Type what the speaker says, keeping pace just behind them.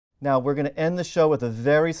Now, we're going to end the show with a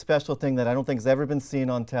very special thing that I don't think has ever been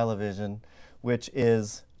seen on television, which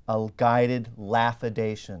is a guided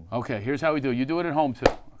laughidation. Okay, here's how we do it. You do it at home, too,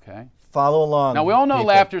 okay? Follow along. Now, we all know people.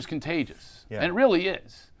 laughter is contagious, Yeah. and it really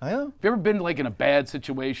is. I know. Have you ever been like in a bad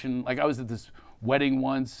situation? Like I was at this wedding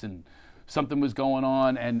once, and something was going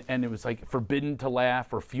on, and it was like forbidden to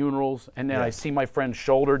laugh, or funerals, and then I see my friend's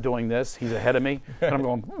shoulder doing this. He's ahead of me, and I'm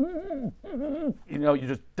going, you know, you're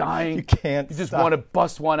just dying. You can't You just stop. want to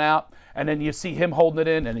bust one out, and then you see him holding it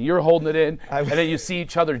in, and you're holding it in, and then you see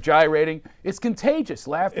each other gyrating. It's contagious.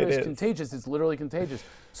 Laughter is contagious. It's literally contagious.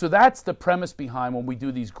 So that's the premise behind when we do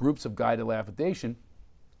these groups of guided laughidation.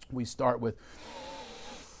 We start with,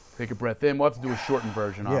 take a breath in. We'll have to do a shortened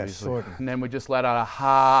version, obviously. Shortened. And then we just let out a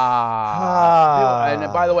ha. Ha.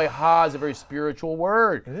 And by the way, ha is a very spiritual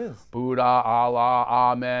word. It is. Buddha, Allah,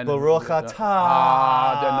 Amen. Baruch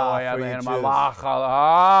atah.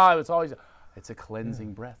 It's always, it's a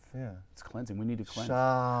cleansing breath. Yeah. It's cleansing. We need to cleanse.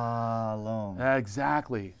 Shalom.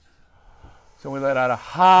 Exactly. So we let out a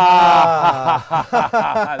ha.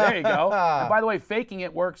 There you go. And by the way, faking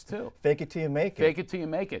it works too. Fake it till you make it. Fake it till you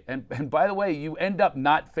make it. And by the way, you end up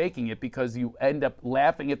not faking it because you end up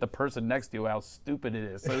laughing at the person next to you how stupid it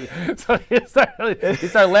is. So you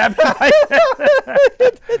start laughing.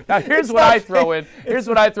 Now here's what I throw in. Here's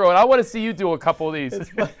what I throw in. I want to see you do a couple of these.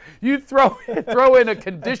 You throw in a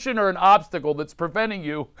condition or an obstacle that's preventing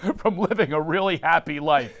you from living a really happy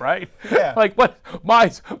life, right? Yeah. Like what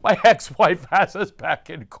my ex-wife has us back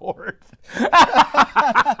in court.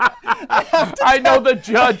 I know the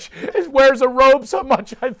judge wears a robe so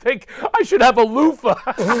much I think I should have a loofah.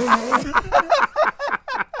 I'm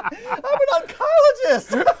an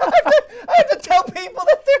oncologist. I have to tell people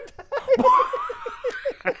that they're dying.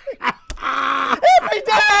 Every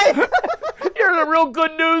day. You're a real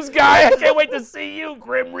good news guy. I can't wait to see you,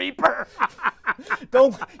 Grim Reaper. You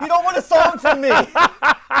don't want a song from me.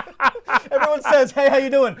 Everyone says, "Hey, how you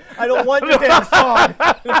doing?" I don't want your damn song.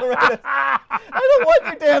 I don't want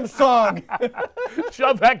your damn song.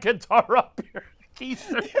 Shove that guitar up your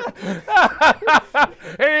keister.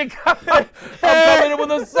 Here you go. I'm coming in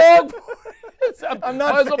with a song. I'm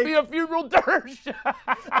not. Might as well be a funeral dirge.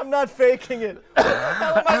 I'm not faking it.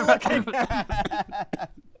 How am I looking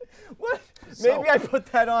at? What? Maybe I put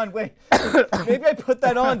that on. Wait. Maybe I put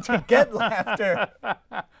that on to get laughter.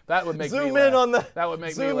 That would make me Zoom laugh. in on the. That would make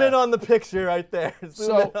me Zoom laugh. in on the picture right there.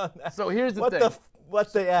 Zoom in on that. So here's the What thing.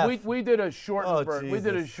 What the F? We did a shortened version. We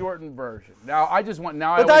did a shortened version. Now I just want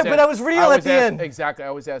But I was real at the end. Exactly. I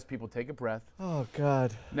always ask people take a breath. Oh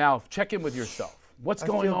God. Now check in with yourself. What's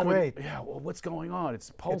going feel on? great. Well, what's going on?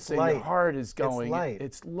 It's pulsing. light. Your heart is going. It's light.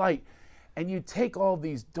 It's light. And you take all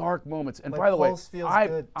these dark moments. And My by the way, pulse feels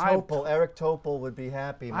good. Eric Topol would be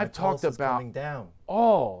happy. My I've talked pulse is about coming down.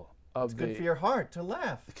 all of It's good for your heart to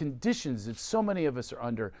laugh. conditions that so many of us are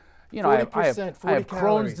under. You know, 40%, I have Crohn's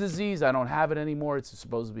calories. disease. I don't have it anymore. It's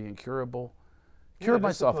supposed to be incurable. Cured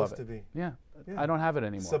myself of it. Supposed to be. Yeah, I don't have it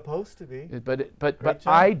anymore. Supposed to be. But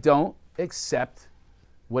I don't accept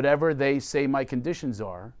whatever they say my conditions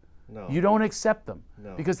are. No. You don't accept them.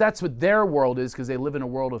 No. Because that's what their world is, because they live in a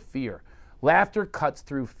world of fear. Laughter cuts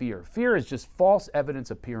through fear. Fear is just false evidence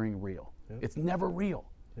appearing real. Yep. It's never real.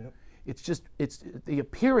 Yep. It's the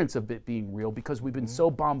appearance of it being real because we've been so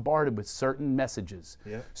bombarded with certain messages.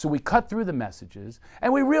 Yep. So we cut through the messages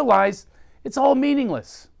and we realize it's all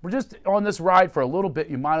meaningless. We're just on this ride for a little bit.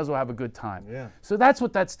 You might as well have a good time. Yeah. So that's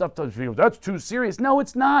what that stuff does. That's too serious. No,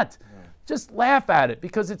 it's not. No. Just laugh at it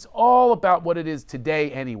because it's all about what it is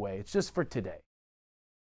today anyway. It's just for today.